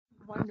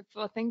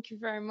Wonderful. Thank you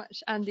very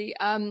much, Andy.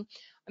 I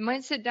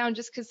might sit down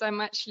just because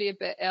I'm actually a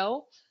bit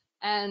ill.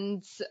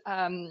 And,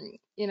 I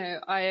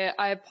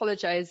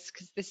apologize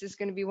because this is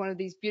going to be one of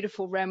these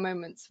beautiful, rare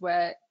moments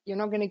where you're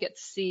not going to get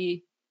to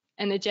see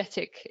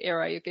energetic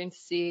Ira. You're going to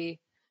see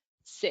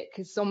sick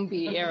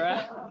zombie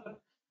Ira.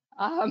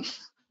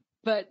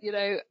 But,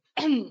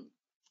 and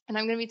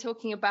I'm going to be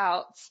talking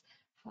about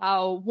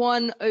how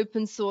one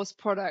open source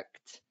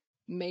product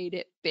made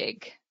it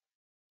big.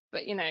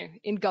 But,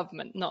 in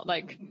government, not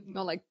like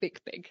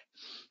big.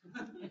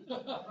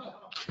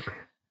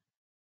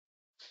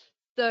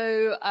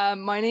 So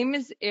my name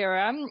is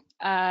Ira.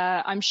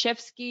 I'm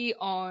Shevsky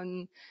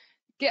on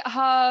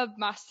GitHub,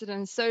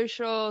 Mastodon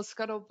Social,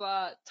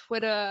 Scuttlebutt,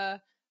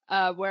 Twitter,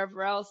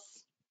 wherever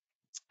else.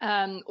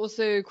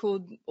 Also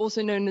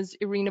known as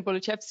Irina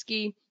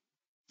Bolychevsky.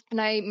 And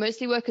I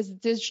mostly work as a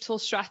digital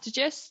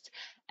strategist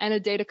and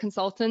a data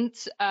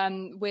consultant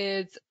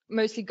with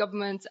mostly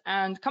government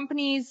and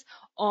companies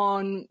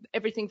on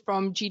everything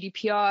from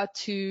GDPR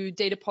to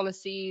data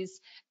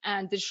policies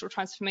and digital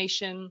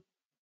transformation.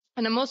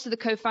 And I'm also the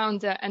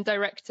co-founder and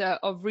director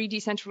of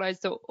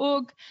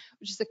redecentralised.org,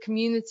 which is a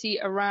community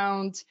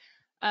around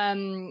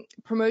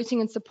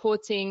promoting and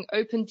supporting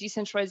open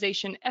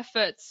decentralization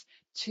efforts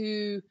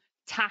to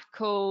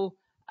tackle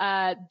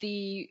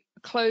the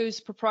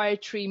closed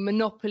proprietary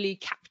monopoly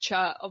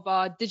capture of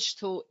our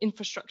digital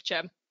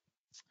infrastructure,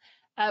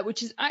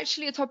 which is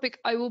actually a topic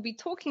I will be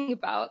talking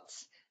about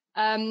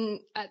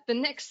at the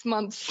next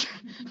month's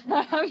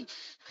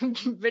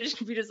British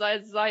Computer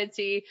Science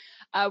Society,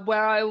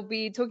 where I will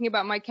be talking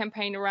about my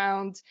campaign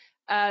around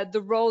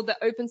the role that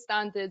open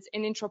standards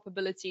and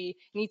interoperability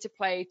need to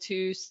play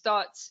to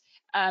start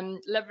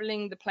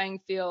leveling the playing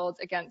field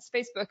against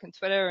Facebook and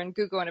Twitter and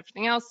Google and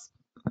everything else.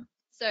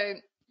 So,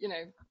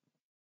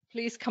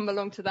 please come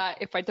along to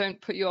that if I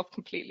don't put you off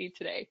completely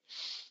today.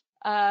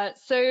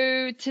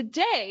 So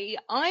today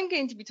I'm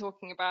going to be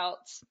talking about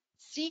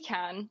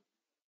ckan,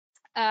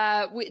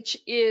 which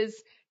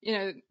is,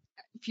 if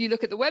you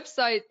look at the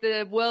website,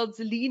 the world's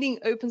leading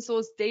open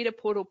source data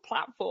portal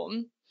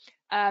platform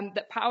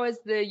that powers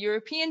the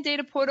European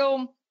data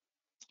portal.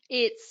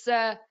 It's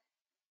it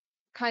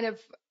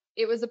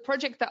was a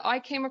project that I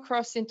came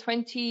across in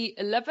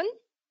 2011.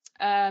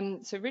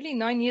 So really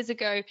 9 years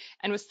ago,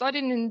 and was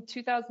started in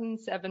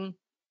 2007.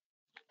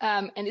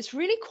 And it's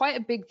really quite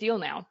a big deal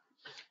now.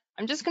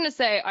 I'm just going to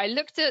say, I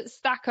looked at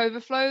Stack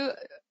Overflow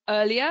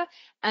earlier,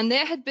 and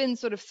there had been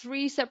sort of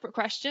 3 separate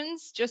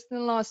questions just in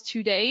the last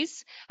 2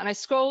 days. And I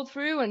scrolled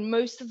through, and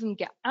most of them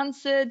get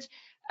answered.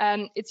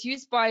 It's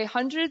used by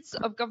hundreds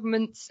of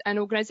governments and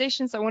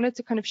organizations. I wanted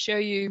to kind of show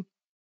you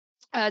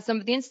some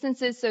of the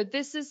instances. So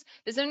there's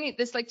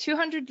like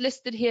 200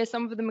 listed here.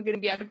 Some of them are going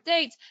to be out of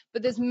date,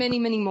 but there's many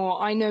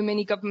more. I know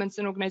many governments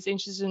and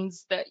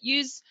organizations that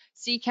use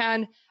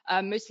ckan,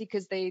 mostly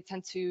because they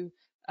tend to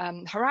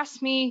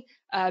harass me,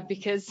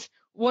 because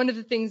one of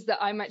the things that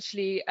I'm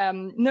actually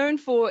known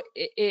for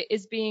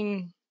is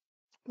being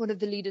one of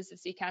the leaders of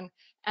ckan,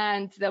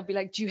 and they'll be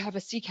like, do you have a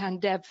ckan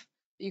dev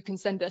that you can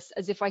send us,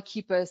 as if I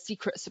keep a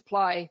secret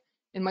supply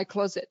in my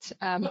closet,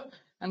 and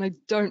I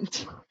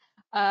don't.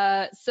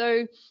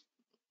 So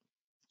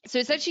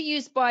it's actually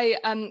used by,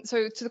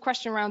 so to the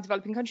question around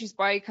developing countries,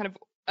 by kind of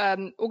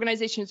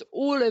organizations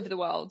all over the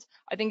world.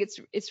 I think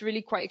it's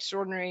really quite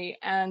extraordinary.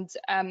 And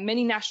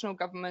many national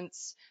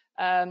governments,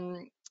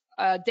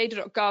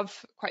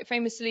 data.gov, quite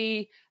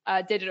famously,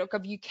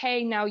 data.gov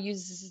UK now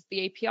uses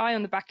the API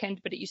on the back end,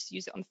 but it used to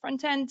use it on the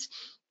front end.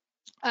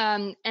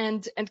 And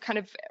kind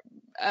of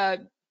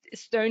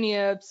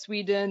Estonia,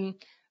 Sweden,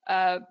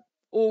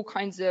 all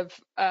kinds of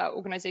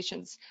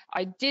organizations.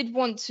 I did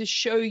want to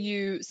show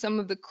you some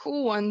of the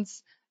cool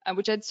ones,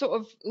 which I'd sort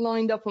of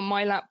lined up on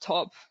my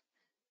laptop,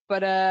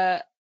 but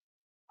it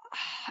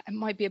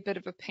might be a bit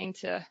of a pain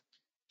to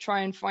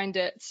try and find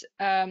it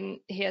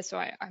here, so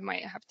I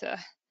might have to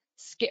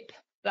skip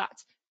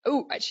that.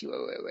 Oh, actually,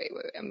 wait.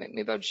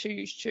 Maybe I'll show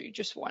you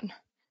just one.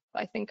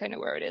 I think I know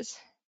where it is.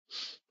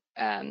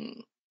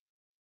 2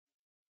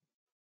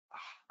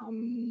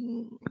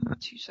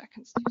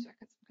 seconds. I'm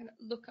gonna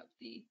look up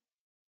the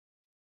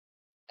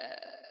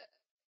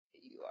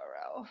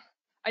URL.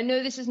 I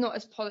know this is not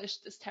as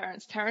polished as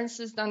Terence. Terence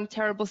has done a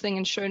terrible thing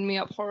and shown me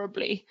up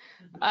horribly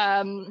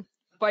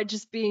by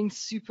just being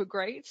super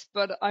great,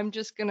 but I'm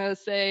just gonna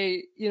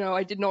say,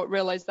 I did not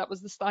realize that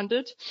was the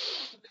standard.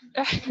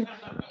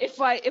 If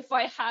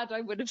I had,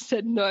 I would have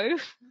said no.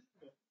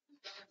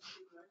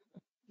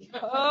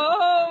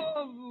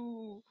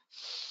 Oh,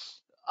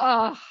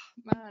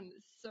 man,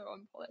 it's so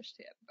unpolished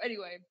here. But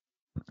anyway,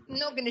 I'm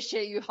not going to show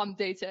you hum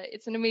data.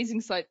 It's an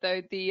amazing site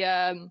though.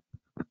 The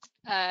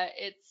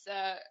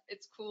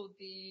it's called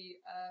the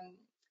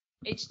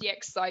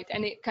HDX site,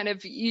 and it kind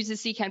of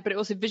uses ckan, but it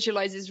also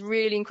visualizes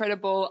really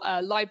incredible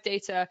live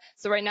data.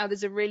 So right now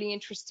there's a really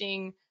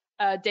interesting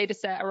data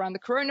set around the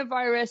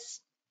coronavirus,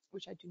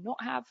 which I do not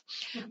have,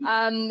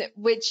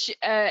 which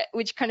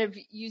kind of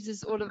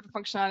uses all of the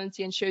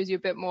functionality and shows you a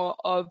bit more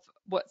of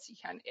what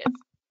ckan is.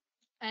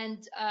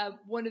 And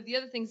one of the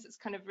other things that's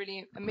kind of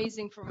really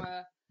amazing from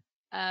a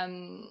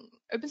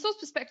open source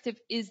perspective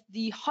is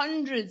the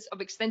hundreds of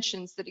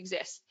extensions that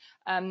exist.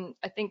 I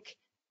think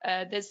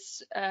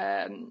there's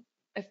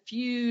a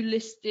few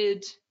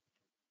listed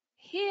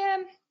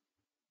here,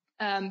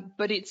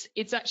 but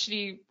it's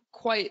actually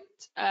quite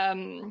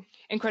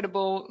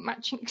incredible.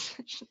 Matching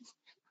extensions.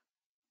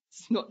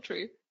 It's not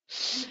true.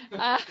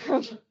 There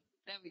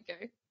we go.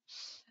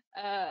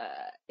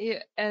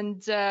 Yeah,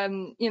 and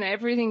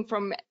everything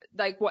from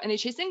like what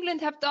NHS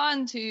England have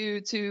done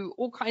to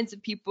all kinds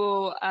of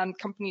people,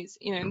 companies,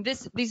 and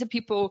these are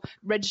people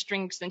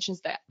registering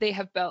extensions that they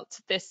have built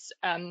this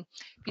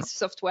piece of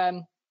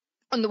software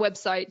on the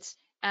website,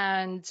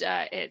 and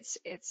it's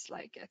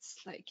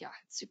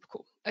super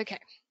cool. Okay,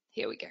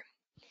 here we go.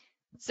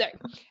 So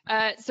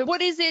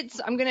what is it?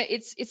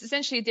 It's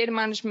essentially a data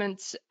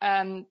management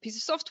piece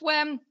of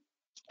software.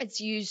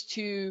 It's used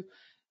to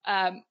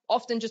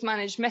often just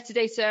manage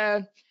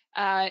metadata.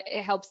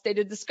 It helps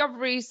data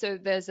discovery. So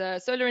there's a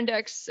solar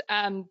index,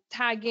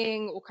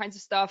 tagging, all kinds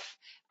of stuff,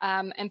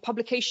 and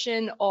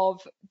publication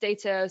of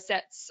data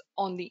sets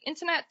on the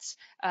internet.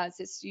 So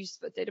it's used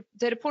for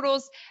data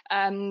portals.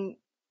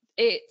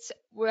 It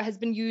has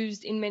been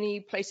used in many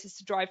places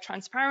to drive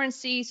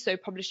transparency, so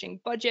publishing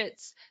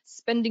budgets,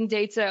 spending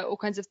data, all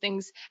kinds of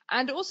things,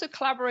 and also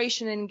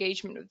collaboration and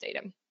engagement with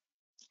data.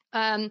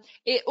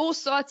 It all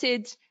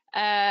started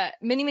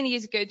many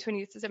years ago,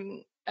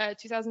 2007,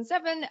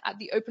 at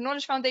the Open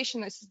Knowledge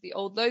Foundation. This is the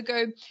old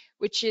logo,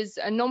 which is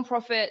a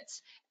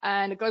non-profit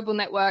and a global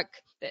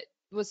network that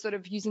was sort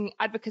of using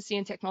advocacy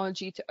and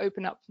technology to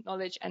open up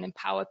knowledge and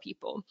empower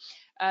people.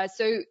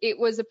 So it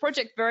was a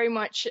project very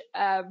much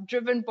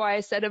driven by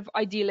a set of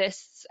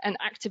idealists and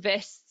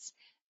activists,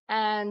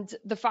 and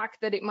the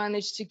fact that it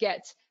managed to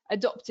get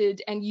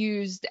adopted and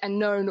used and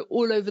known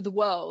all over the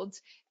world,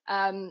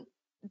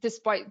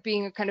 despite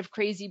being a kind of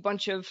crazy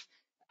bunch of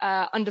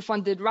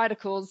underfunded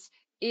radicals,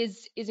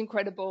 is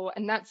incredible.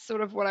 And that's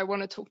sort of what I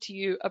want to talk to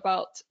you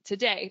about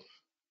today.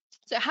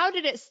 So how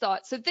did it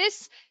start? So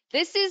this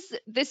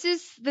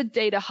is the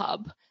data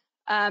hub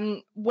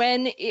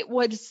when it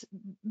was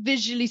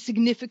visually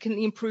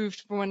significantly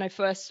improved from when I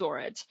first saw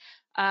it.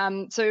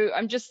 So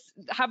I'm just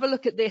have a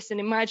look at this and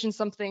imagine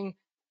something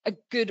a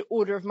good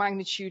order of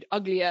magnitude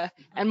uglier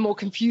and more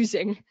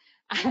confusing.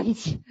 And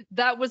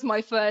that was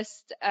my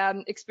first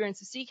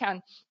experience of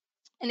ckan.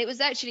 And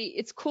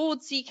it's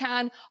called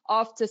ckan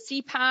after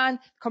cpan,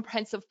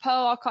 Comprehensive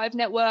Pearl Archive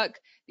Network.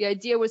 The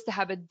idea was to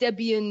have a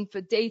Debian for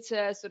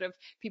data, sort of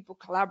people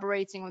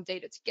collaborating on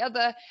data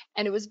together.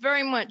 And it was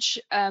very much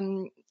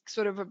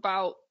sort of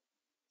about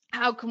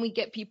how can we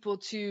get people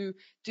to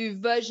do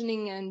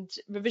versioning and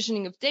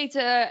revisioning of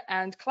data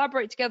and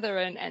collaborate together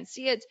and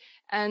see it.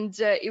 And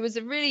it was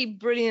a really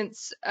brilliant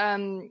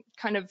kind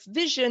of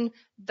vision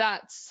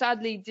that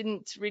sadly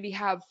didn't really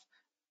have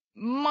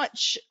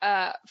much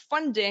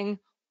funding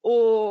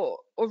or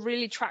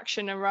really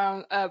traction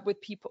around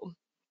with people.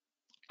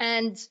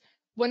 And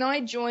when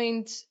I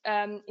joined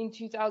in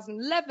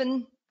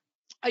 2011,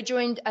 I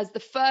joined as the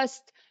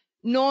first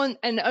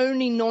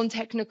only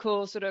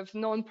non-technical sort of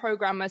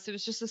non-programmer. So it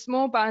was just a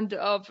small band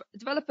of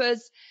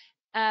developers,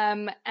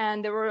 and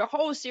there were a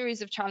whole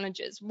series of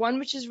challenges. One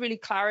which is really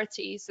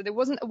clarity. So there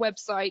wasn't a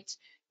website.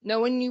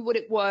 No one knew what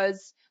it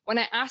was. When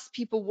I asked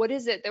people, what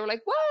is it? They were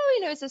like, well,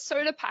 it's a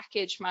solar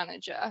package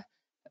manager.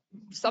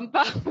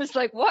 Somebody was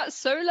like, what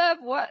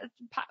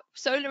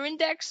solar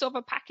index of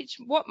a package,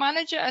 what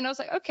manager? And I was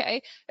like,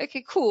 okay,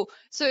 cool.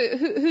 So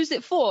who's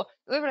it for?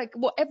 They were like,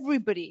 well,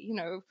 everybody,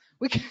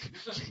 we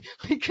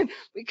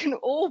can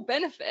all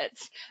benefit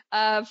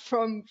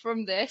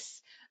from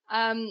this.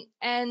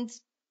 And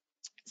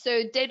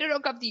so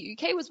data.gov the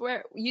UK was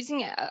where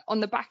using it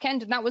on the back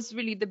end, and that was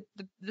really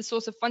the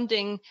source of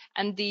funding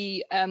and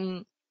the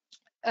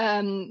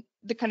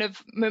kind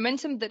of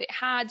momentum that it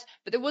had.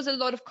 But there was a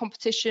lot of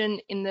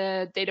competition in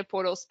the data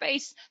portal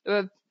space. There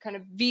were kind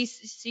of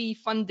VC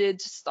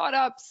funded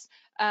startups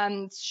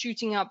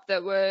shooting up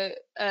that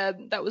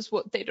was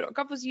what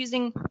data.gov was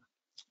using.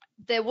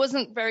 There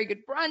wasn't very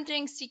good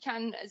branding.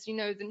 ckan, as you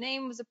know, the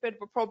name was a bit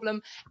of a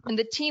problem, and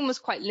the team was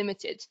quite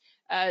limited.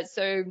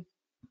 So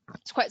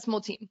it's quite a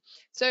small team.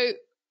 So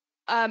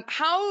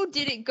how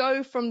did it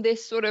go from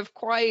this sort of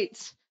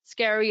quite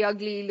scary,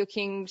 ugly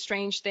looking,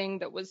 strange thing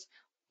that was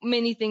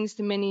many things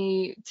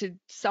to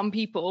some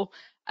people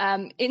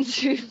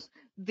into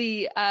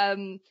the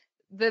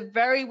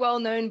very well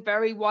known,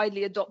 very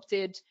widely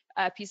adopted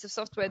piece of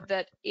software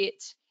that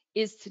it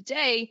is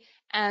today?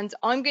 And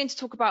I'm going to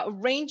talk about a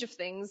range of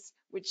things,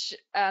 which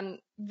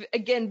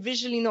again,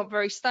 visually not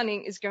very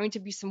stunning, is going to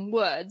be some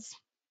words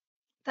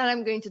that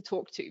I'm going to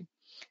talk to.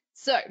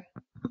 So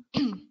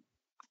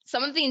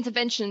some of the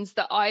interventions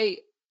that I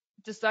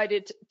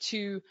decided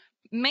to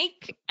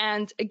make,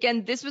 and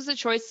again, this was a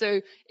choice,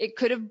 so it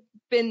could have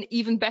been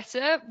even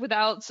better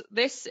without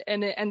this,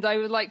 and I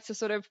would like to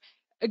sort of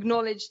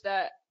acknowledge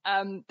that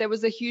there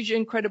was a huge,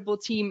 incredible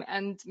team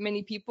and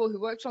many people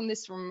who worked on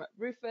this, from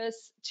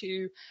Rufus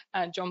to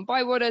John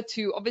Bywater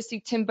to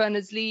obviously Tim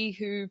Berners-Lee,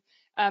 who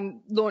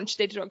launched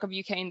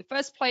data.gov.uk in the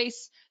first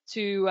place,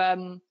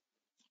 to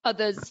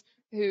others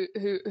who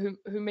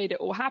made it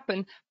all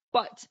happen.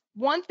 But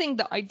one thing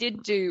that I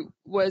did do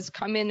was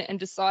come in and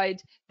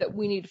decide that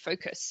we need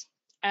focus.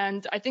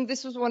 And I think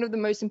this was one of the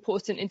most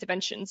important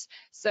interventions.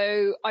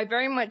 So I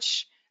very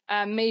much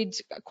made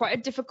quite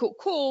a difficult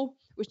call,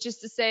 which is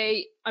to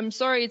say, I'm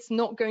sorry, it's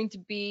not going to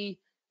be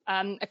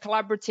a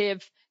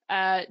collaborative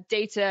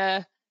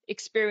data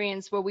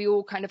experience where we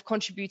all kind of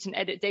contribute and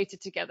edit data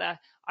together.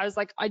 I was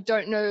like, I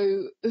don't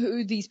know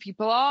who these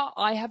people are.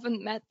 I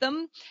haven't met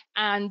them,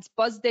 and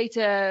buzz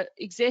data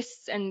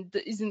exists and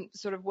isn't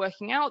sort of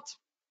working out.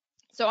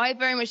 So I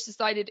very much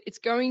decided it's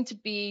going to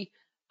be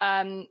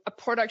a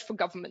product for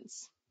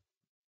governments.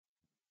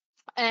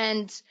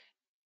 And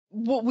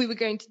what we were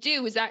going to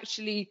do was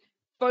actually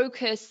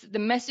focus the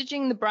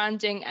messaging, the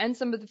branding, and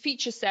some of the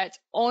feature set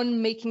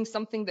on making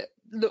something that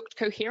looked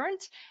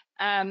coherent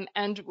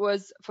and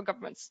was for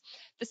governments.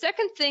 The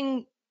second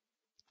thing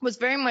was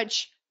very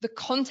much the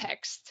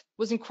context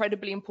was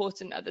incredibly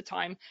important at the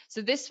time.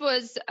 So this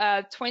was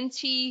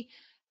 2011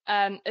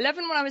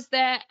 when I was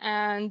there,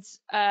 and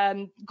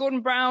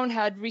Gordon Brown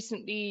had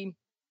recently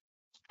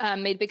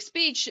made a big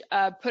speech,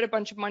 put a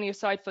bunch of money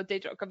aside for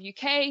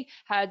data.gov.uk,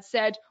 had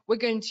said, we're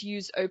going to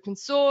use open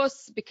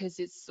source because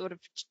it's sort of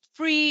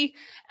free,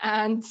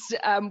 and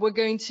we're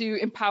going to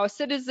empower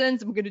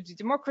citizens, and we're going to do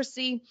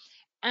democracy.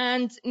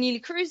 And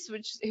Neelie Kroes,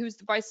 who's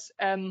the vice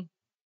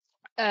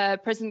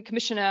president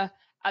commissioner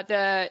at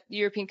the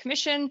European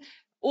Commission,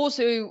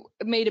 also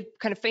made a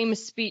kind of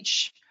famous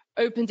speech,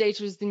 open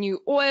data is the new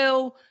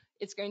oil,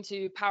 it's going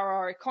to power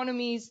our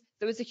economies.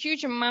 There was a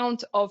huge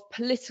amount of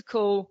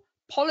political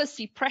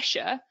policy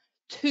pressure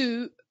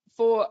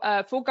for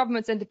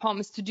governments and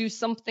departments to do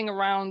something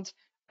around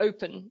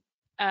open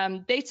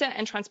data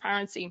and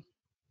transparency.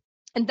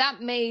 And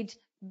that made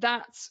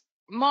that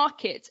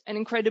market an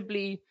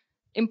incredibly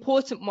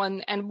important one,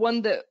 and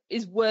one that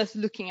is worth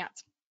looking at.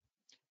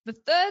 The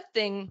third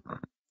thing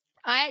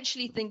I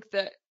actually think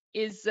that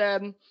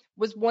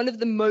was one of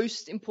the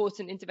most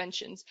important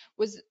interventions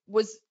was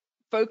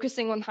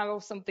focusing on how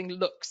something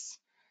looks.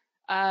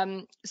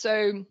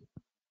 So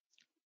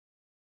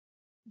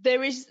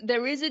there is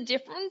a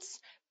difference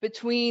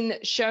between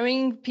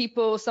showing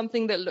people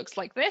something that looks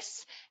like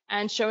this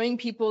and showing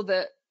people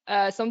that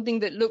something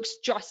that looks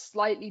just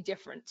slightly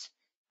different,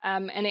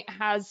 and it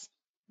has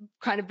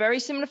kind of very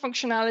similar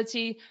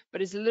functionality,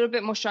 but is a little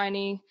bit more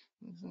shiny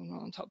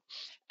on top,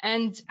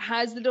 and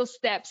has little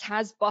steps,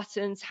 has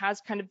buttons, has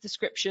kind of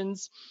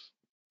descriptions,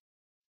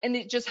 and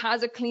it just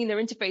has a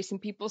cleaner interface,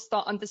 and people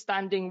start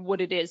understanding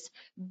what it is.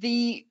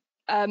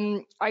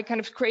 I kind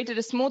of created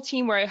a small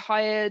team where I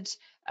hired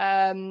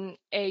a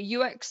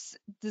UX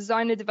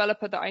designer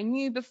developer that I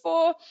knew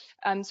before.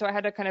 So I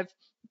had a kind of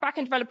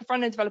backend developer,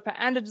 front-end developer,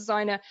 and a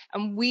designer,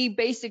 and we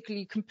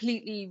basically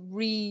completely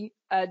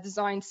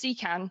redesigned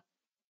ckan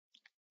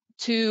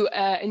to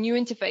a new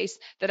interface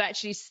that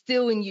actually is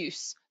still in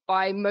use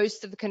by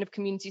most of the kind of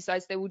community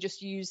sites. They will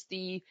just use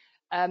the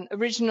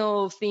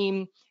original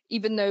theme,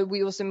 even though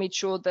we also made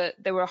sure that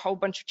there were a whole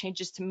bunch of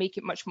changes to make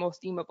it much more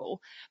themable.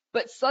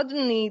 But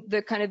suddenly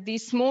the kind of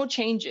these small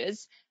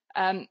changes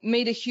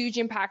made a huge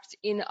impact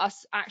in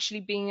us actually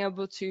being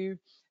able to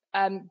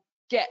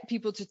get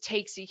people to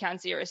take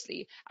ckan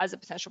seriously as a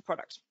potential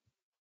product.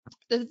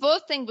 The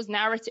fourth thing was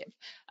narrative.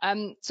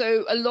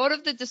 So a lot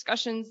of the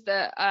discussions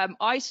that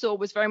I saw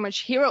was very much,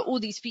 here are all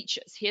these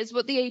features. Here's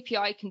what the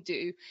API can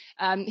do.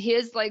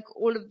 Here's like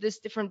all of this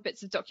different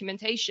bits of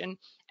documentation.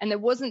 And there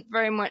wasn't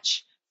very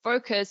much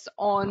focus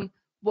on,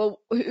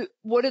 well,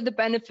 what are the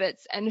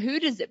benefits and who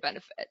does it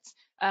benefit?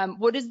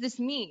 What does this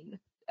mean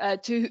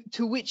to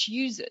which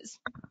users?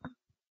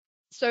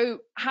 So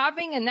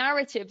having a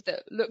narrative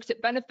that looked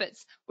at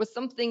benefits was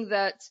something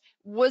that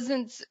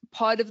wasn't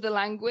part of the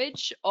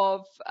language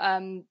of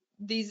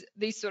these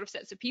sort of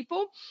sets of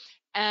people,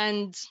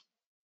 and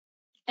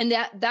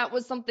that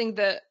was something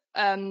that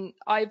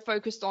I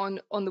focused on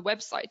the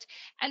website.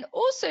 And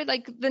also,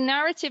 like, the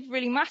narrative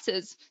really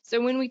matters. So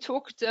when we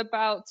talked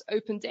about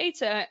open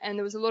data, and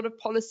there was a lot of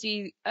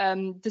policy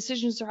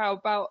decisions to how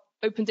about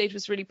open data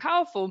was really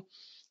powerful,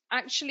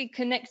 actually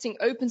connecting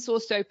open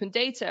source to open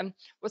data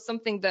was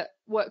something that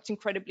worked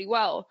incredibly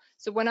well.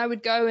 So when I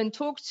would go and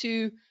talk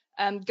to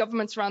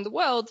governments around the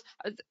world,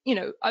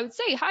 I would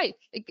say, hi,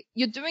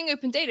 you're doing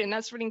open data and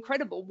that's really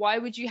incredible. Why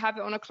would you have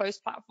it on a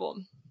closed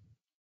platform?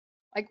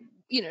 Like,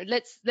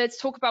 let's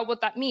talk about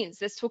what that means.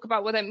 Let's talk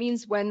about what that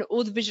means when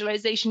all the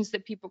visualizations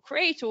that people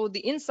create or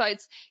the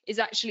insights is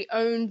actually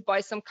owned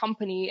by some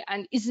company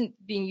and isn't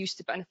being used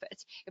to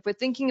benefit. If we're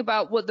thinking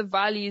about what the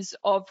values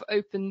of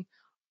open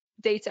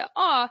data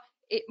are,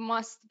 it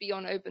must be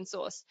on open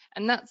source,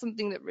 and that's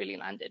something that really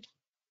landed.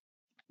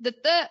 The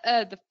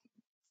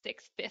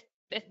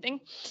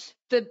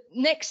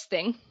next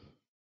thing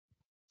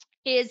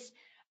is,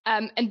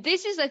 and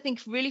this is, I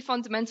think, really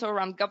fundamental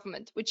around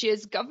government, which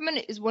is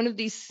government is one of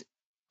these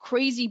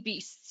crazy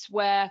beasts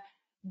where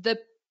the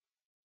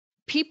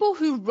people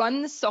who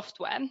run the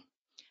software,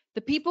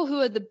 the people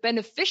who are the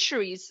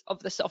beneficiaries of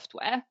the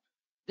software,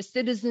 the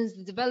citizens,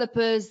 the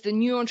developers, the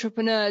new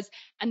entrepreneurs,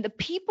 and the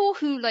people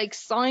who like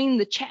sign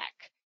the check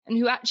and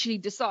who actually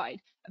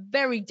decide are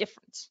very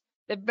different.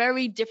 They're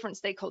very different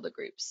stakeholder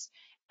groups,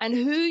 and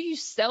who you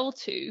sell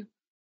to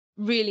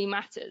really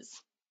matters.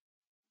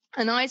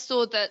 And I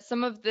saw that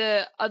some of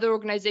the other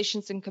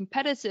organizations and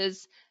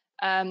competitors,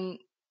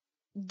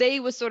 they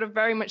were sort of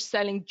very much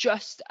selling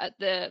just at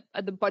the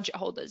budget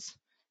holders.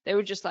 They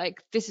were just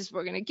like, this is what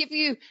we're going to give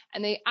you,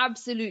 and they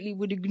absolutely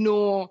would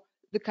ignore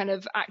the kind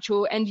of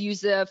actual end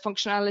user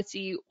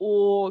functionality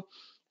or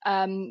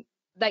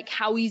like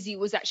how easy it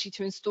was actually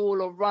to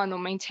install or run or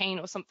maintain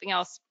or something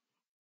else.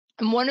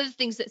 And one of the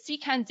things that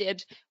ckan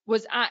did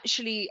was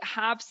actually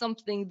have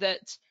something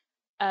that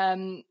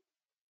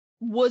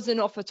was an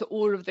offer to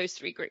all of those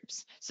three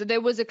groups. So there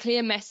was a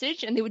clear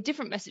message, and there were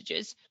different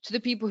messages to the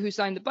people who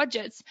signed the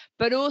budgets,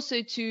 but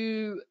also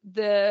to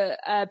the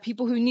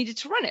people who needed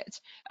to run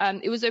it.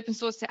 It was open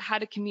source, it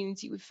had a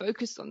community, we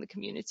focused on the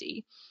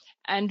community,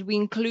 and we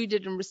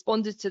included and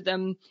responded to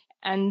them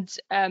and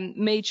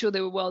made sure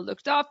they were well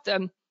looked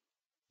after.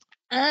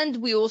 And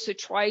we also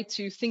tried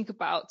to think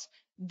about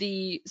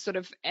the sort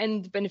of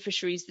end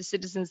beneficiaries, the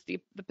citizens,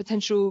 the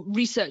potential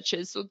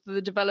researchers or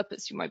the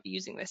developers who might be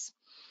using this.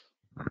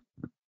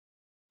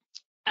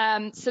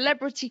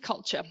 Celebrity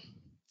culture.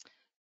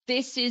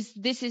 This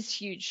is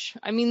huge.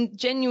 I mean,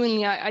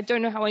 genuinely, I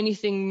don't know how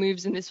anything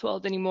moves in this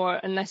world anymore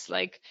unless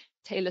like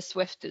Taylor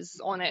Swift is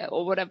on it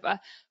or whatever.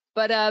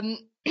 But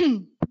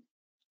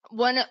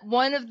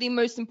one of the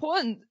most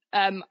important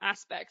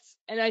aspects,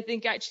 and I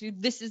think actually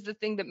this is the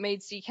thing that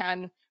made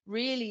ckan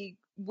really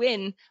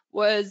win,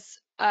 was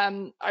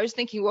I was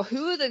thinking, well,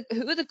 who are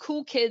the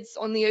cool kids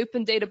on the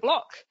open data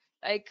block?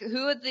 Like,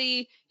 who are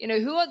the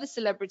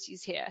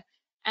celebrities here?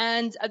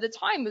 And at the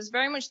time, it was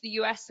very much the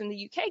US and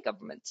the UK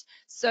government.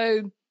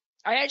 So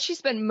I actually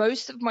spent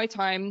most of my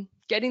time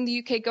getting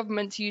the UK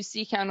government to use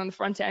ckan on the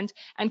front end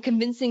and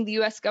convincing the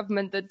US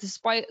government that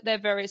despite their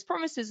various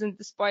promises and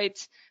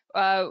despite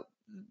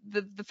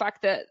the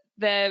fact that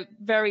their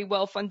very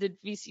well-funded,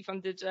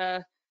 VC-funded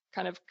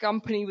kind of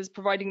company was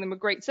providing them a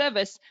great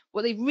service,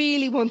 what they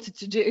really wanted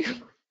to do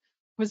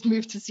was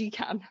move to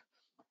ckan.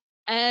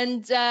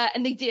 And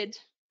they did.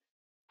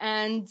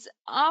 And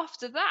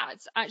after that,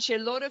 actually,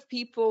 a lot of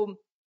people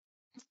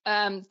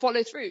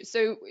follow through.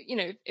 So,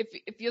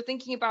 if you're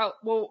thinking about,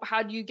 well,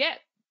 how do you get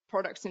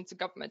products into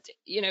government,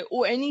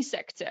 or any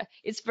sector,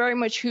 it's very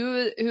much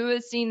who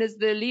are seen as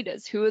the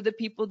leaders, who are the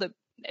people that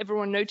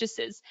everyone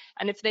notices.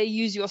 And if they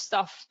use your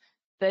stuff,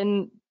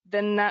 then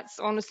that's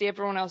honestly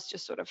everyone else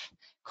just sort of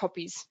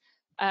copies.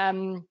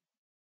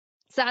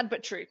 Sad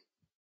but true.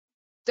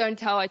 Don't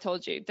tell I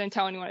told you. Don't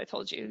tell anyone I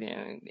told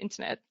you.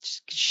 Internet.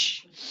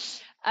 Shh.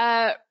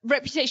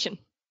 Reputation.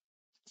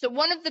 So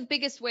one of the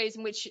biggest ways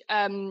in which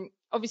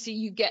obviously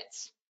you get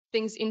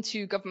things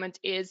into government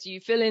is you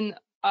fill in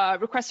a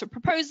request for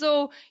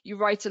proposal, you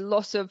write a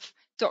lot of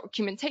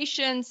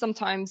documentation,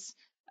 sometimes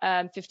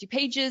 50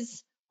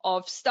 pages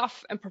of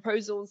stuff and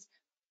proposals,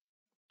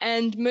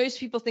 and most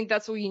people think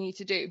that's all you need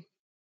to do.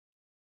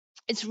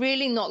 It's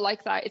really not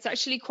like that. It's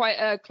actually quite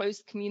a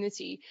closed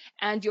community,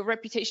 and your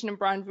reputation and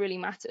brand really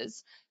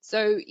matters.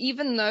 So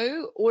even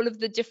though all of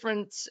the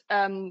different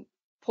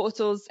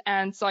portals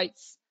and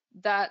sites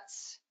that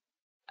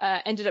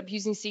ended up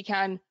using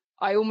ckan,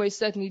 I almost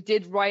certainly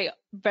did write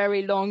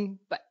very long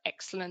but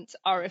excellent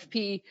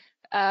RFP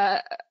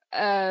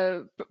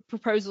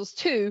proposals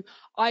too.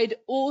 I'd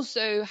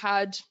also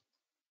had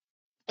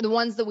the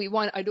ones that we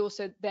won. I'd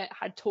also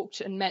had talked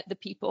and met the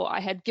people.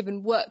 I had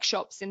given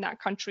workshops in that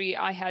country.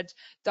 I had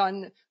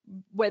done,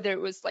 whether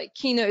it was like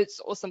keynotes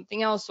or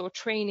something else, or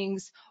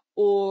trainings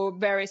or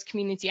various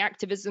community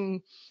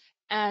activism.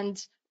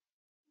 And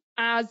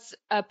as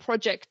a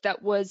project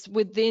that was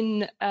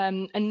within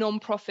a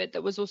non-profit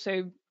that was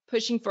also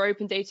pushing for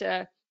open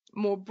data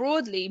more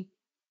broadly,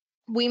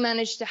 we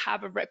managed to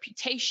have a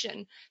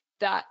reputation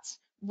that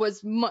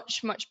was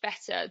much, much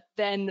better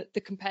than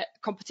the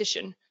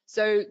competition.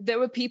 So there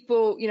were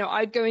people,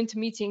 I'd go into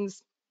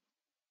meetings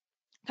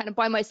kind of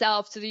by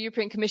myself to the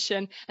European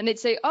Commission, and they'd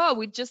say, oh,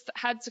 we just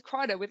had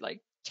Socrata with like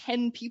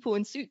 10 people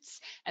in suits,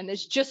 and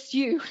there's just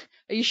you.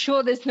 Are you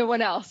sure there's no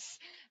one else?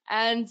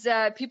 And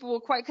people were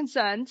quite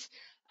concerned.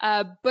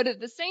 But at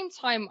the same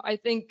time, I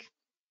think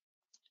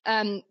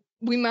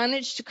we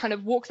managed to kind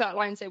of walk that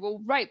line and say,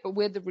 well, right, but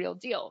we're the real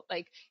deal.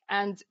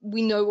 And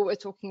we know what we're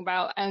talking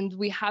about, and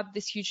we have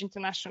this huge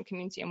international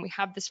community, and we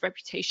have this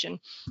reputation.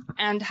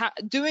 And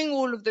doing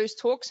all of those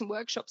talks and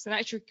workshops and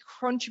actually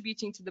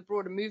contributing to the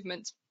broader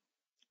movement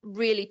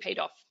really paid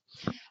off.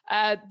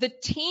 The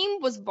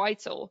team was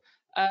vital.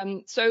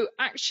 So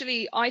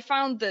actually, I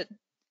found that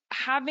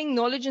having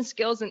knowledge and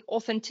skills and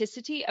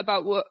authenticity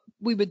about what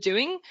we were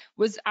doing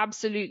was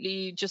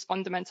absolutely just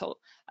fundamental.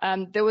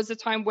 There was a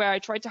time where I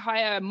tried to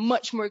hire a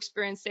much more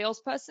experienced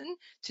salesperson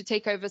to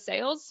take over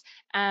sales,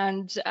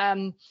 and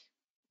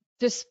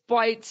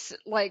despite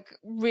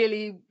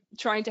really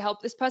trying to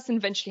help this person,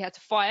 eventually had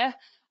to fire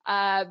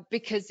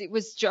because it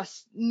was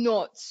just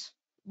not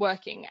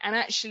working. And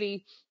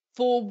actually,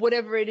 for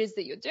whatever it is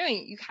that you're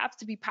doing, you have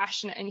to be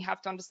passionate and you have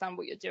to understand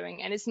what you're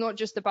doing. And it's not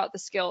just about the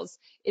skills.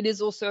 It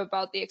is also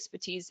about the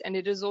expertise, and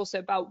it is also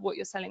about what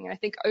you're selling. And I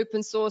think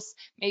open source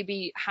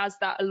maybe has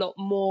that a lot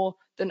more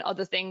than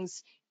other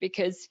things,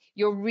 because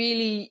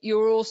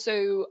you're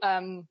also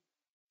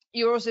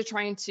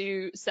trying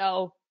to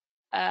sell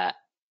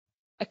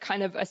a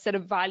kind of a set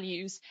of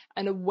values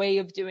and a way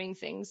of doing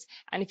things.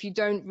 And if you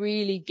don't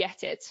really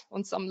get it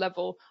on some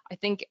level, I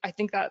think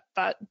that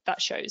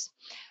shows.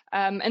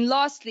 And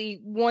lastly,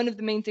 one of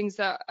the main things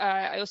that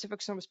I also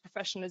focused on was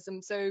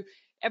professionalism. So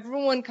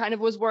everyone kind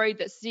of was worried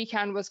that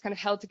ckan was kind of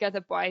held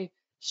together by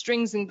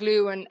strings and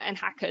glue and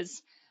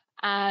hackers,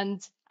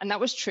 and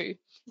that was true.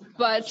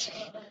 But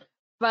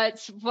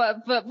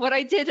what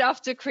I did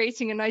after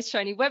creating a nice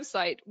shiny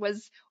website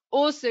was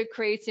also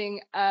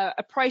creating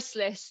a price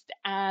list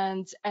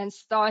and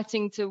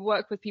starting to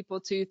work with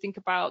people to think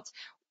about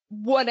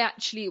what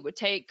actually it would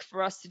take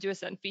for us to do a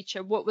certain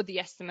feature, what were the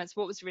estimates,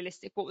 what was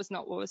realistic, what was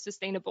not, what was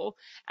sustainable,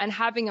 and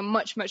having a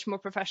much more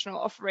professional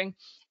offering,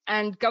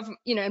 and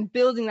and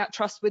building that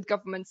trust with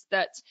governments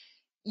that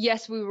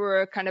yes, we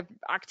were a kind of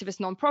activist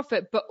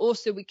nonprofit, but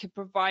also we could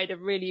provide a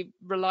really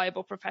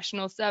reliable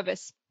professional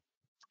service.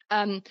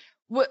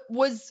 What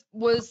was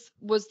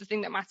the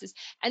thing that matters.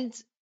 And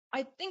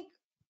I think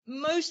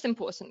most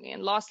importantly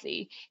and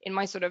lastly in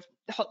my sort of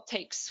hot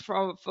takes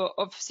of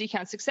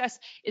ckan success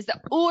is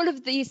that all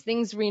of these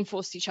things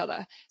reinforced each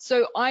other.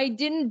 So I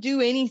didn't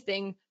do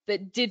anything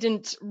that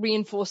didn't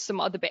reinforce some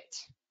other bit.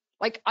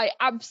 Like I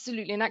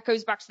absolutely, and that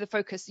goes back to the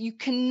focus, you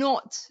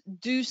cannot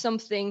do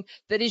something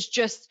that is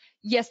just,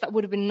 yes, that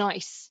would have been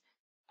nice,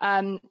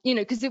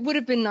 because it would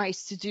have been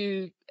nice to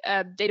do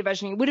data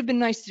versioning, it would have been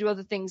nice to do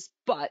other things,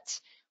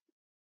 but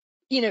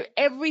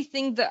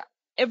everything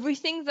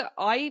that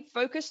I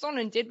focused on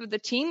and did with the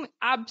team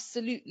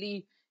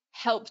absolutely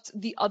helped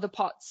the other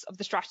parts of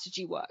the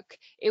strategy work.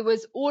 It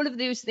was all of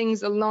those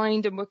things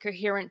aligned and were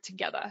coherent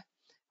together.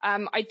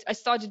 I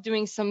started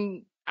doing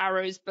some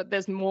arrows, but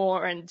there's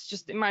more, and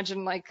just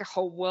imagine like a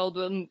whole world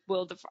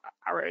of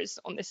arrows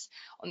on this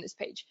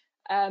page.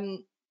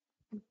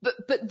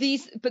 But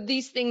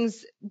these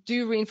things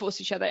do reinforce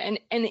each other, and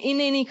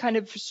in any kind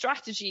of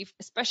strategy,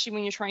 especially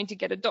when you're trying to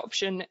get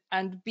adoption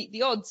and beat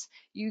the odds,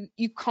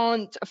 you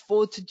can't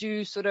afford to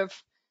do sort of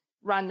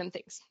random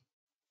things.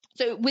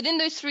 So within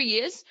those 3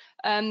 years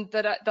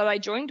that I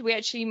joined, we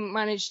actually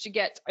managed to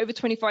get over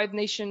 25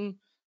 nation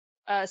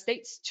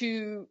states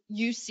to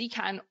use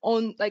ckan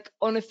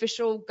on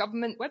official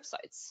government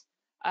websites.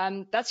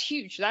 That's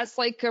huge. That's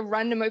like a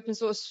random open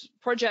source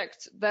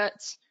project that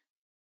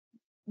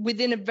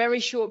within a very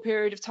short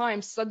period of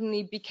time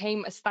suddenly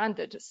became a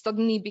standard,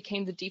 suddenly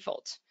became the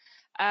default.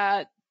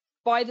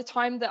 By the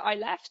time that I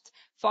left,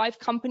 5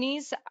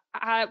 companies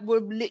were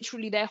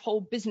literally, their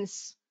whole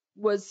business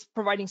was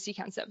providing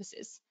ckan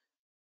services.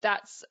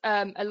 That's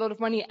a lot of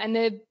money, and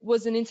there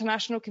was an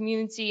international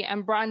community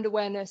and brand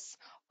awareness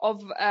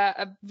of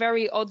a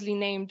very oddly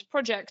named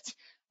project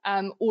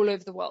all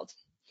over the world.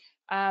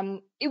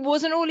 It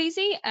wasn't all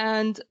easy,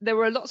 and there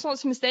were lots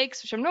of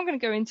mistakes, which I'm not going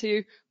to go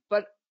into,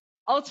 but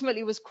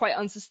ultimately it was quite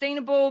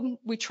unsustainable.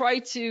 We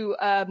tried to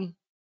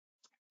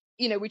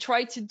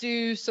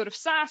do sort of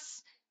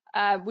SaaS,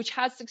 which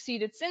has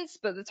succeeded since,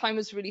 but the time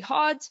was really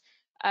hard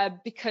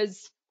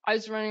because I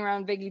was running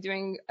around vaguely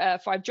doing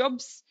 5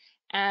 jobs,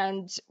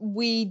 and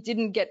we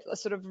didn't get a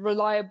sort of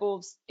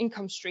reliable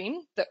income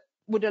stream that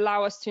would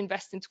allow us to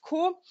invest into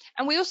core.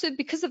 And we also,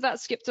 because of that,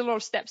 skipped a lot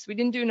of steps. We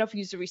didn't do enough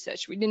user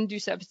research. We didn't do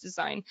service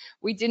design.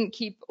 We didn't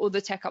keep all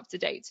the tech up to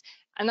date.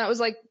 And that was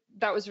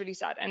really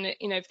sad. And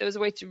if there was a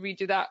way to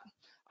redo that,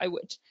 I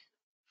would.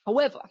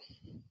 However,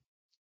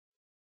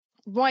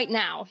 right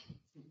now,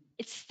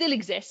 it still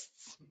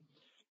exists.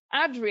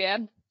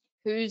 Adria,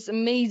 who's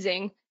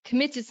amazing,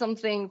 committed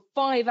something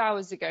 5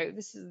 hours ago.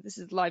 This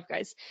is live,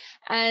 guys.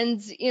 And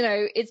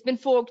it's been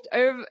forked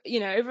over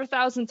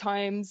 1,000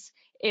 times.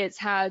 It's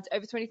had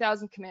over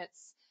 20,000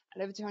 commits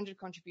and over 200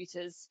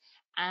 contributors,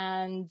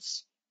 and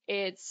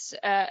it's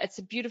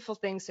a beautiful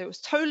thing. So it was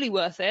totally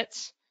worth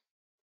it.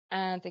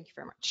 And thank you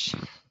very much.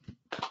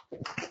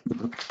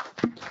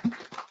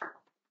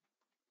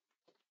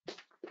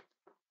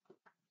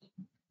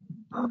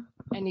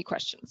 Any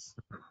questions?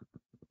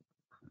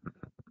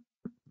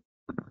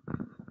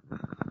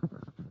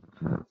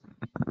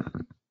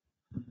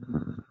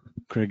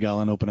 Craig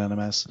Allen,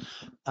 OpenNMS.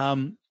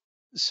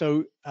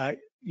 So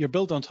you're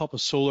built on top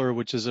of Solar,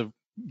 which is a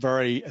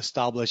very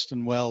established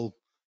and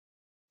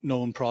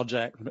well-known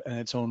project in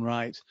its own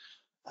right.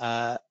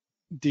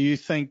 Do you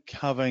think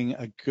having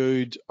a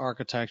good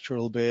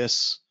architectural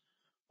base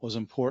was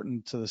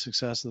important to the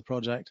success of the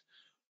project?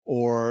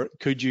 Or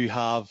could you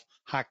have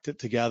hacked it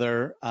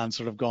together and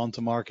sort of gone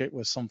to market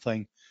with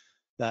something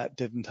that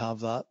didn't have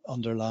that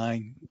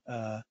underlying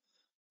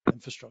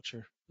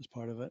infrastructure as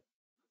part of it?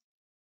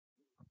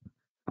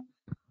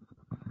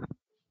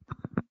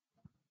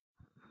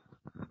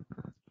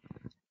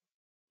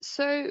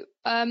 So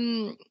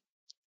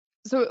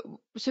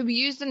we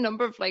used a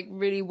number of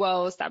really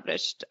well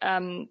established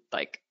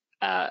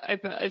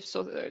open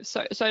source,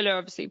 Solar,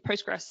 obviously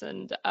Postgres,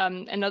 and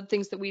other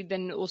things that we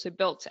then also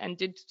built and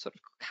did sort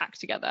of hack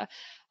together.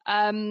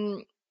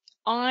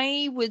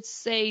 I would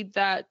say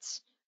that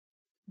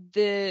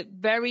the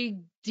very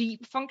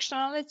deep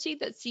functionality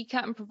that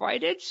ckan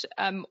provided,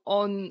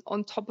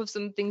 on top of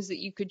some things that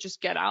you could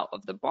just get out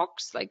of the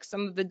box, like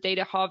some of the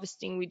data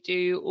harvesting we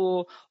do,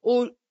 or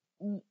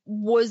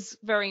was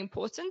very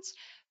important.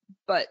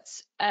 But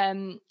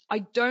I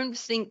don't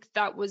think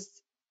that was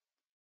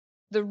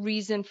the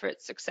reason for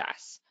its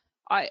success.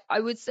 I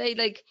would say,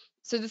 like,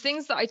 so the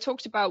things that I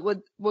talked about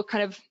were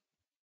kind of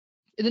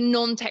the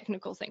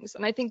non-technical things,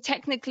 and I think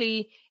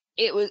technically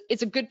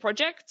it's a good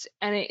project,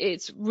 and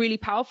it's really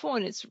powerful,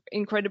 and it's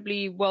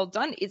incredibly well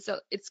done. It's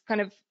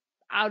kind of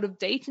out of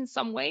date in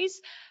some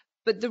ways,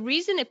 but the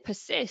reason it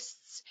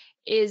persists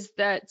is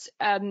that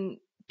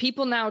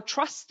people now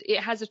trust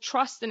it. Has a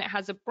trust, and it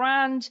has a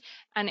brand,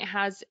 and it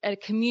has a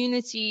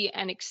community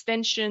and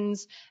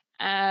extensions,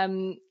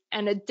 and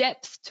a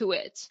depth to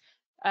it.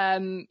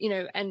 And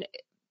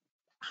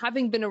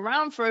having been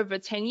around for over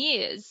 10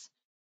 years,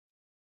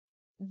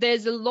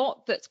 there's a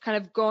lot that's kind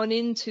of gone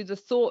into the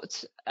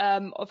thought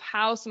of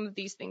how some of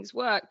these things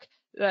work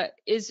that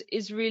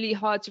is really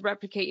hard to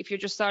replicate if you're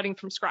just starting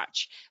from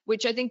scratch,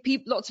 which I think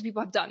lots of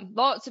people have done.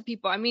 Lots of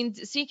people. I mean,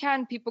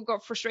 ckan people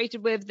got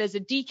frustrated with. There's a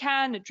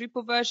dcan, a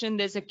Drupal version.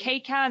 There's a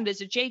ckan.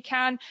 There's a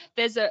jcan.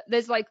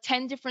 There's like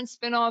 10 different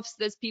spin-offs.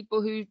 There's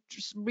people who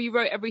just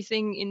rewrote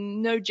everything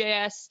in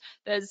Node.js.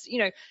 There's,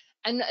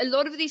 and a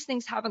lot of these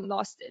things haven't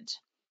lasted.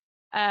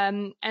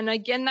 And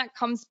again, that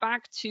comes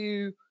back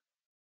to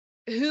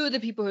who are the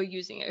people who are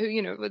using it,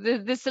 who,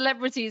 the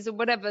celebrities or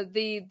whatever,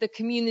 the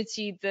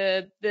community,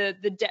 the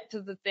depth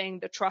of the thing,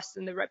 the trust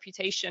and the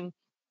reputation.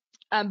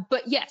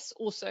 But yes,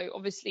 also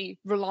obviously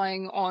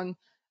relying on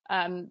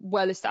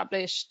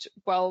well-established,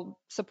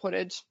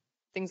 well-supported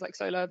things like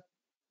Solar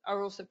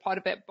are also part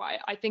of it.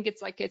 But I think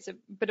it's a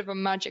bit of a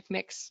magic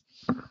mix.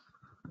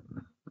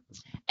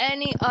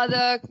 Any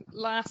other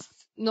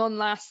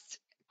non-last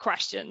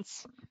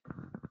questions?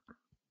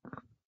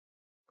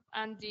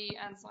 Andy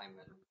and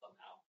Simon.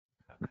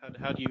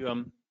 How do you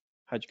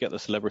get the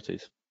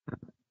celebrities?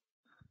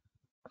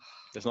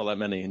 There's not that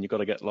many, and you've got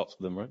to get lots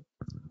of them, right?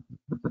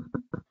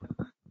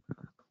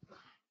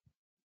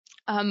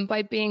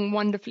 By being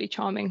wonderfully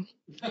charming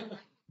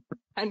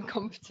and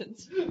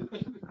competent.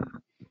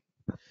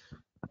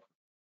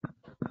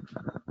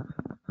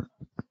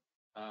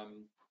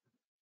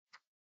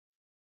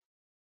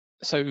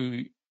 So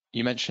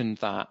you mentioned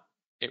that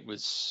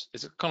it's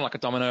kind of like a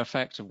domino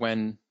effect of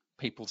when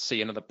people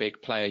see another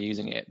big player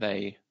using it,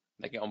 they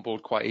get on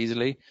board quite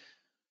easily.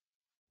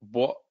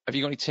 What have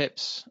you got any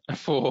tips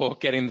for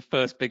getting the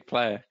first big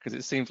player? Because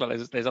it seems like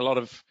there's a lot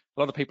of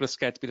people are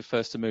scared to be the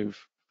first to move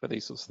for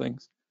these sorts of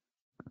things.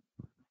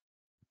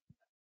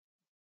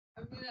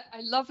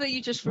 I love that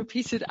you just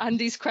repeated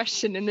Andy's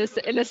question in a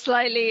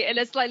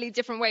slightly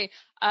different way.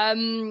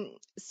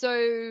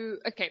 So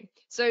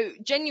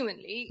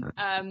genuinely,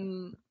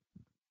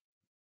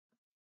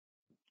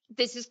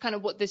 this is kind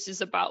of what this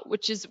is about,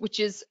 which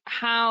is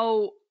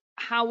how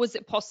was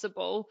it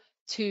possible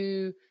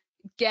to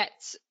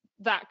get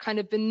that kind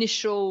of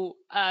initial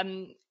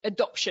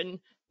adoption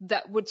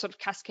that would sort of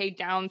cascade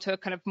down to a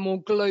kind of more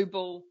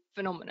global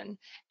phenomenon.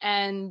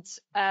 And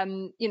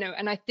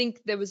and I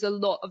think there was a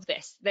lot of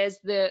this. There's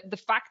the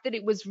fact that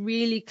it was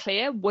really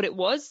clear what it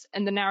was,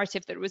 and the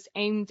narrative that it was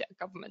aimed at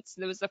governments.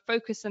 There was a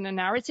focus on a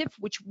narrative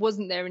which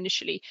wasn't there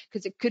initially,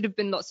 because it could have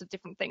been lots of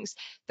different things.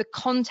 The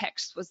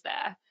context was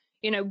there.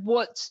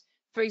 What,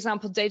 for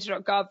example,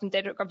 data.gov and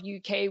data.gov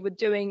UK were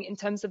doing in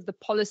terms of the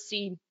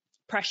policy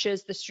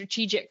pressures, the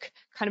strategic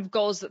kind of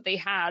goals that they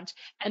had,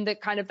 and the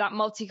kind of that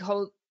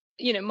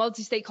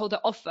multi-stakeholder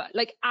offer,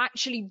 like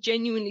actually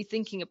genuinely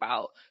thinking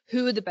about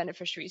who are the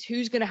beneficiaries,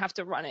 who's going to have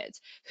to run it,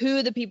 who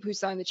are the people who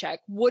sign the check,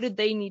 what did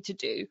they need to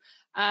do,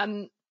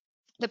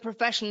 the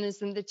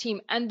professionalism, the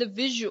team, and the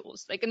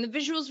visuals, and the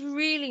visuals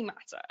really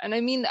matter. And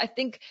I mean, I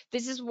think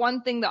this is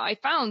one thing that I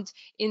found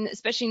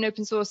especially in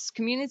open source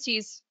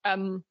communities,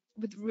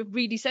 with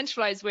really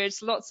decentralized, where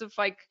it's lots of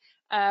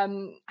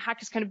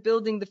hackers kind of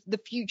building the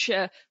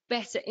future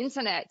better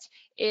internet,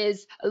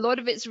 is a lot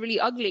of it's really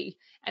ugly,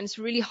 and it's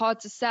really hard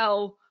to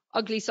sell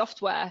ugly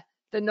software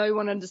that no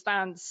one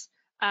understands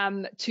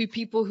to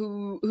people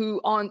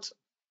who aren't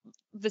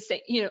the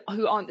same,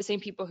 who aren't the same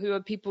people, who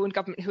are people in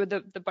government, who are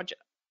the budget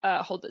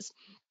holders.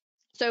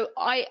 So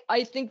I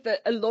think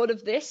that a lot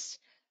of this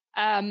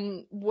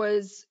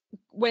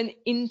went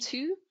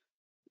into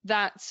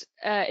that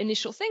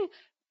initial thing.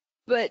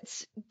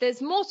 But there's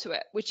more to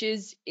it, which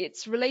is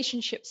it's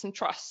relationships and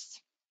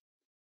trust.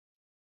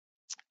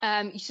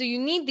 So you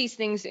need these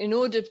things in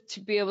order to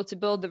be able to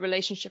build the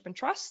relationship and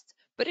trust,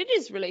 but it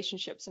is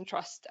relationships and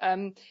trust.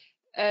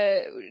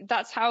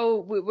 That's how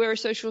we're a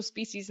social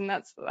species, and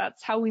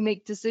that's how we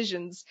make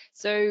decisions.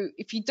 So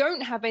if you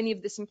don't have any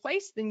of this in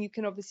place, then you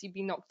can obviously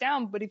be knocked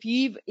down. But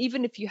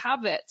even if you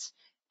have it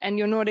and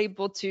you're not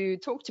able to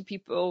talk to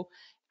people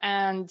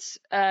and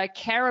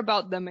care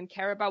about them and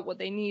care about what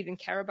they need and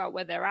care about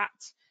where they're at,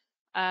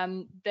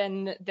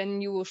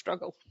 then you will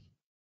struggle,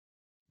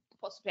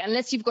 possibly,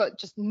 unless you've got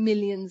just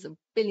millions of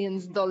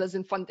billions of dollars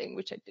in funding,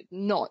 which I did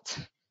not,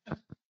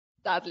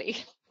 sadly.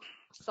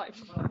 So.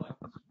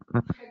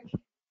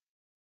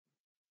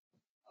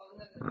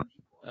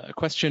 A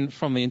question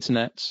from the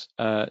internet.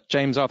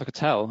 James Arthur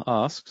Cattell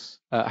asks,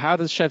 how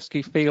does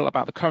Shevsky feel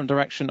about the current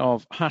direction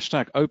of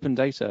 #open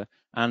data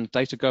and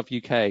DataGov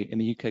UK in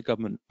the UK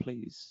government,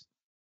 please?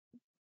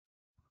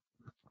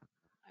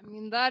 I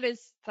mean, that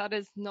is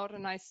not a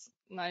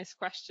nice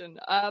question.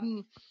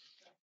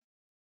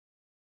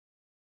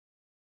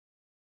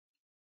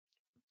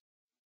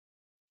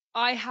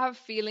 I have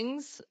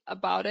feelings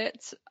about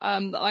it.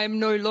 I am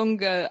no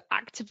longer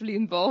actively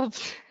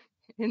involved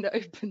in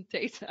open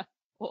data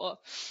or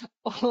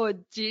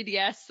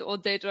GDS or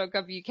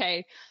Data.gov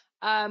UK.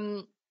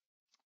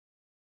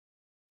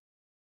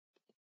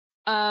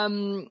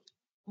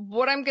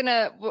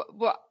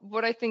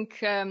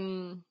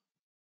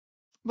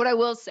 What I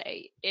will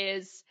say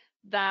is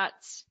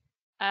that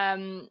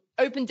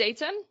open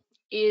data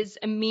is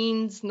a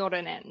means, not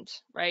an end,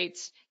 right?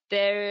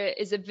 There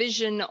is a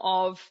vision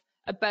of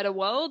a better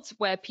world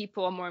where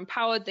people are more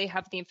empowered. They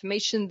have the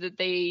information that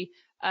they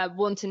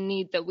want and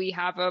need, that we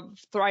have a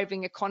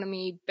thriving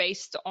economy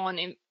based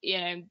on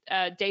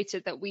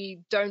data, that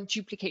we don't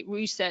duplicate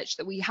research,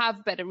 that we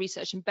have better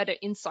research and better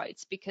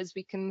insights because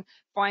we can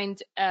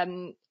find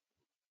and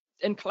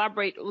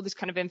collaborate all this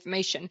kind of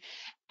information.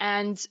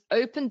 And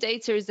open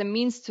data is a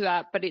means to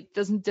that, but it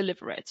doesn't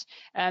deliver it.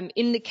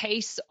 In the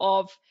case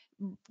of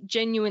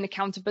genuine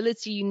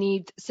accountability, you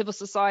need civil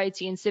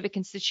society and civic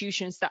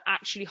institutions that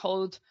actually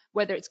hold,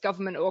 whether it's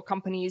government or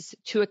companies,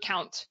 to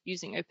account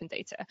using open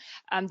data,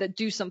 that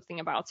do something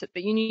about it,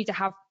 that you need to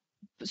have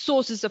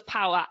sources of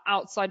power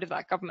outside of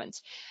that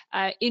government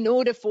in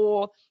order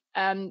for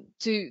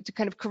to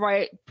kind of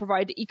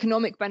provide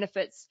economic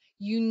benefits.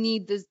 You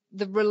need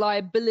the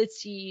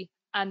reliability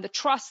and the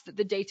trust that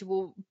the data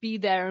will be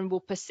there and will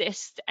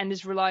persist and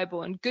is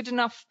reliable and good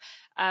enough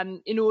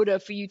in order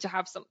for you to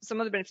have some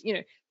other benefits.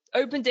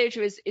 Open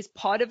data is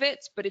part of it,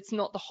 but it's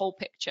not the whole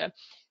picture.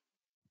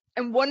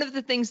 And one of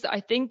the things that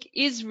I think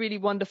is really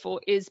wonderful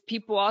is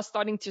people are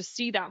starting to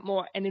see that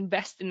more and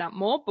invest in that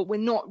more, but we're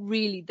not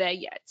really there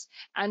yet.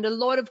 And a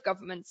lot of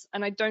governments,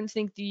 and I don't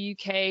think the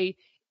UK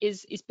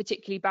is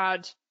particularly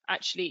bad,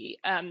 actually,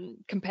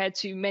 compared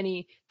to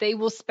many, they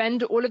will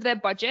spend all of their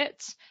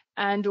budget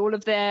and all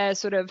of their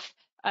sort of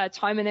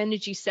time and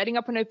energy setting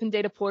up an open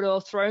data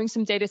portal, throwing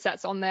some data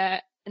sets on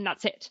there, and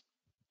that's it.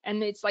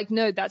 And it's like,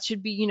 no, that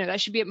should be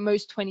at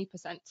most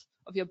 20%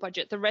 of your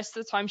budget. The rest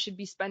of the time should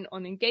be spent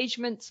on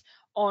engagement,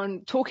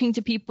 on talking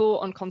to people,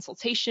 on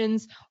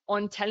consultations,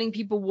 on telling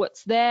people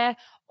what's there,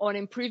 on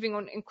improving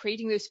on and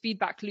creating those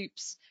feedback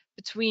loops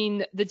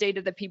between the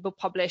data that people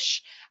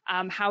publish,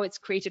 how it's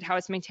created, how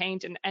it's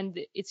maintained, and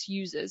its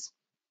users.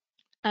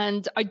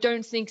 And I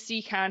don't think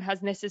ckan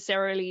has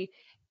necessarily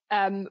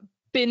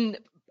been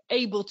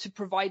able to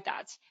provide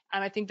that.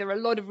 And I think there are a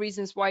lot of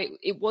reasons why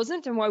it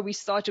wasn't, and why we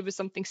started with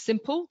something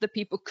simple that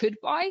people could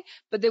buy,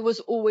 but there was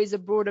always a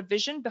broader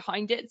vision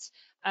behind it,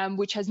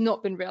 which has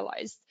not been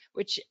realized,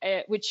 which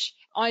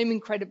I'm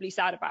incredibly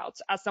sad about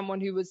as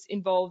someone who was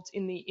involved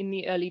in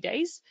the early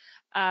days.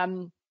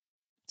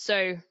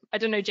 So I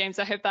don't know, James,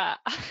 I hope that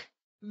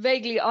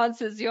vaguely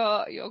answers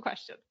your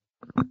question.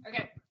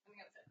 Okay.